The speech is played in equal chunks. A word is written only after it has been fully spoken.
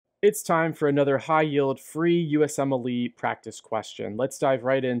It's time for another high-yield free USMLE practice question. Let's dive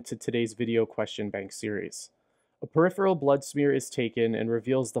right into today's video question bank series. A peripheral blood smear is taken and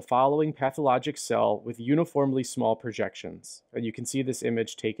reveals the following pathologic cell with uniformly small projections. And you can see this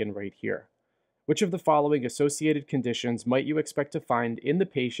image taken right here. Which of the following associated conditions might you expect to find in the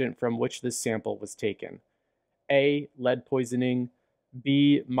patient from which this sample was taken? A. Lead poisoning.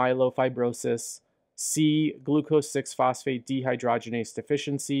 B. Myelofibrosis. C. Glucose 6-phosphate dehydrogenase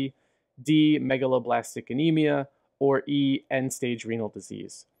deficiency. D. Megaloblastic anemia. Or E. End-stage renal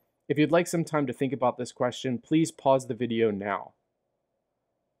disease. If you'd like some time to think about this question, please pause the video now.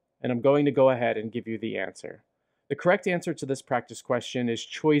 And I'm going to go ahead and give you the answer. The correct answer to this practice question is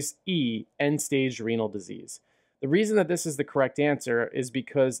choice E, end-stage renal disease. The reason that this is the correct answer is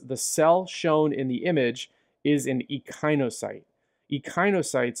because the cell shown in the image is an echinocyte.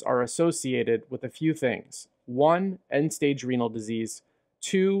 Echinocytes are associated with a few things. 1, end-stage renal disease.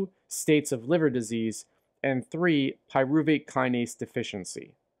 2, states of liver disease. And 3, pyruvate kinase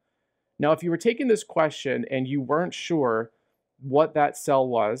deficiency. Now, if you were taking this question and you weren't sure what that cell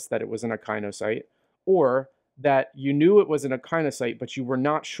was, that it was an echinocyte, or that you knew it was an echinocyte, but you were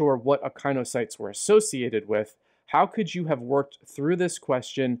not sure what echinocytes were associated with, how could you have worked through this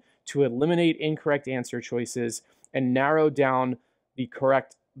question to eliminate incorrect answer choices and narrow down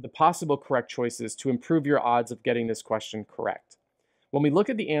the possible correct choices to improve your odds of getting this question correct? When we look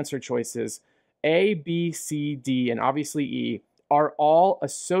at the answer choices, A, B, C, D, and obviously E are all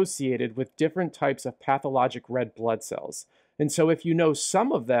associated with different types of pathologic red blood cells. And so if you know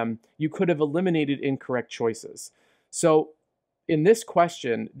some of them, you could have eliminated incorrect choices. So in this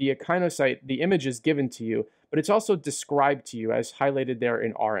question, the echinocyte, the image is given to you, but it's also described to you as highlighted there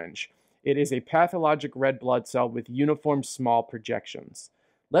in orange. It is a pathologic red blood cell with uniform small projections.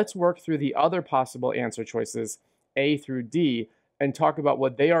 Let's work through the other possible answer choices, A through D, and talk about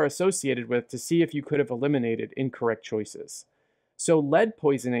what they are associated with to see if you could have eliminated incorrect choices. So lead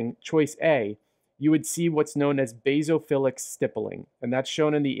poisoning, choice A, you would see what's known as basophilic stippling, and that's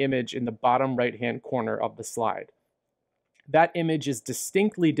shown in the image in the bottom right-hand corner of the slide. That image is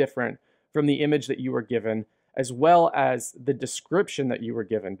distinctly different from the image that you were given, as well as the description that you were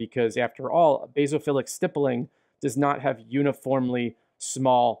given, because after all, basophilic stippling does not have uniformly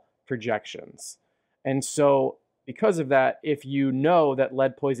small projections. And so because of that, if you know that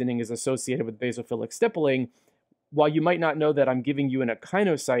lead poisoning is associated with basophilic stippling, while you might not know that I'm giving you an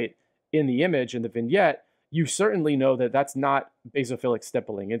echinocyte in the image, in the vignette, you certainly know that that's not basophilic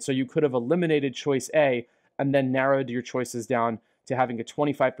stippling. And so you could have eliminated choice A and then narrowed your choices down to having a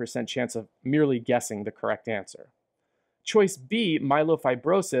 25% chance of merely guessing the correct answer. Choice B,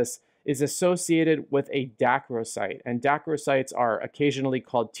 myelofibrosis, is associated with a dacrocyte, and dacrocytes are occasionally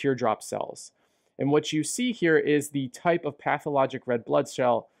called teardrop cells. And what you see here is the type of pathologic red blood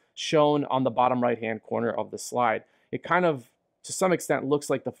cell shown on the bottom right-hand corner of the slide. It kind of, to some extent, looks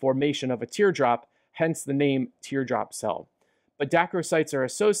like the formation of a teardrop, hence the name teardrop cell. But dacrocytes are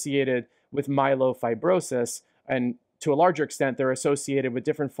associated with myelofibrosis, and to a larger extent, they're associated with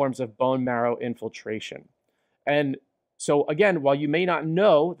different forms of bone marrow infiltration. And so again, while you may not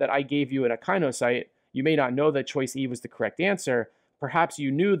know that I gave you an echinocyte, you may not know that choice E was the correct answer, perhaps you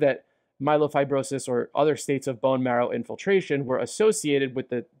knew that myelofibrosis or other states of bone marrow infiltration were associated with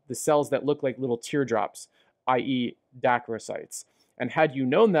the cells that look like little teardrops, i.e. dacrocytes. And had you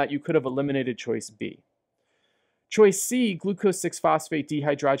known that, you could have eliminated choice B. Choice C, glucose 6-phosphate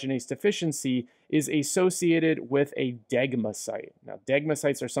dehydrogenase deficiency, is associated with a degmacyte. Now,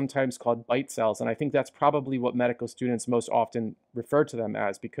 degmacytes are sometimes called bite cells, and I think that's probably what medical students most often refer to them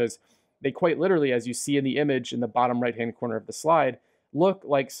as, because they quite literally, as you see in the image in the bottom right-hand corner of the slide, look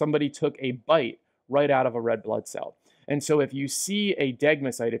like somebody took a bite right out of a red blood cell. And so if you see a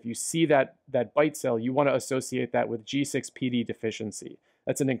degmacyte, if you see that bite cell, you want to associate that with G6PD deficiency.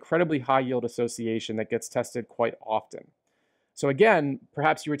 That's an incredibly high yield association that gets tested quite often. So again,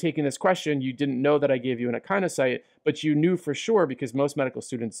 perhaps you were taking this question, you didn't know that I gave you an echinocyte, but you knew for sure, because most medical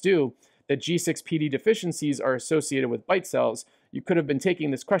students do, that G6PD deficiencies are associated with bite cells. You could have been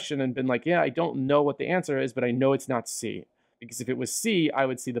taking this question and been like, yeah, I don't know what the answer is, but I know it's not C. Because if it was C, I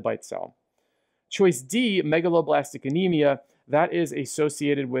would see the bite cell. Choice D, megaloblastic anemia, that is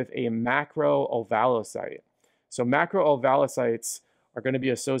associated with a macroovalocyte. So macroovalocytes are going to be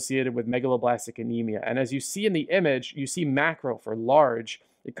associated with megaloblastic anemia. And as you see in the image, you see macro for large.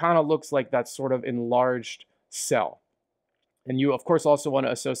 It kind of looks like that sort of enlarged cell. And you, of course, also want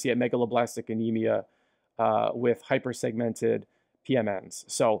to associate megaloblastic anemia with hypersegmented PMNs.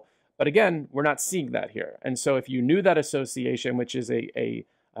 So, but again, we're not seeing that here. And so if you knew that association, which is a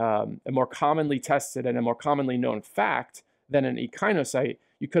more commonly tested and a more commonly known fact than an echinocyte,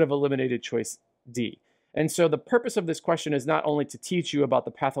 you could have eliminated choice D. And so the purpose of this question is not only to teach you about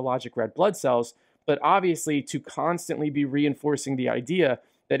the pathologic red blood cells, but obviously to constantly be reinforcing the idea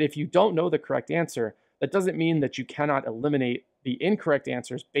that if you don't know the correct answer, that doesn't mean that you cannot eliminate the incorrect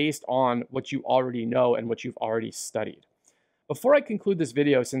answers based on what you already know and what you've already studied. Before I conclude this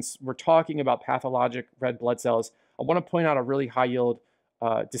video, since we're talking about pathologic red blood cells, I want to point out a really high yield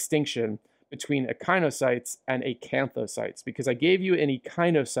distinction between echinocytes and acanthocytes, because I gave you an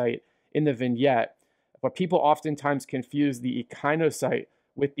echinocyte in the vignette, but people oftentimes confuse the echinocyte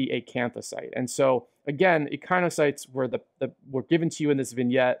with the acanthocyte. And so again, echinocytes were given to you in this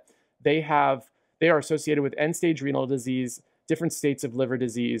vignette. They are associated with end-stage renal disease, different states of liver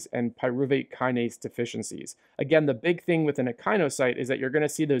disease, and pyruvate kinase deficiencies. Again, the big thing with an echinocyte is that you're going to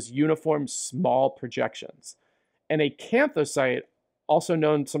see those uniform small projections. An acanthocyte, also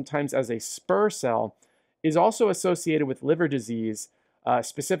known sometimes as a spur cell, is also associated with liver disease,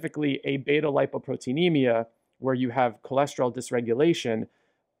 specifically a beta lipoproteinemia, where you have cholesterol dysregulation.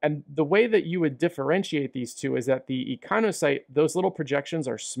 And the way that you would differentiate these two is that the echinocyte, those little projections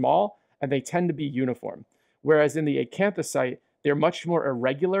are small and they tend to be uniform. Whereas in the acanthocyte, they're much more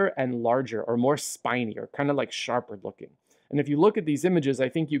irregular and larger, or more spiny, or kind of like sharper looking. And if you look at these images, I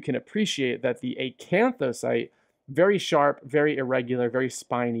think you can appreciate that the acanthocyte, very sharp, very irregular, very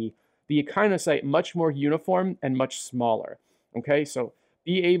spiny. The echinocyte, much more uniform and much smaller. Okay, so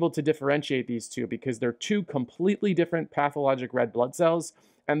be able to differentiate these two, because they're two completely different pathologic red blood cells,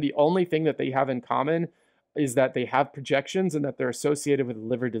 and the only thing that they have in common is that they have projections and that they're associated with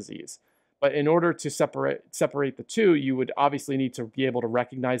liver disease. But in order to separate the two, you would obviously need to be able to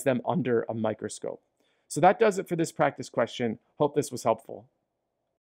recognize them under a microscope. So that does it for this practice question. Hope this was helpful.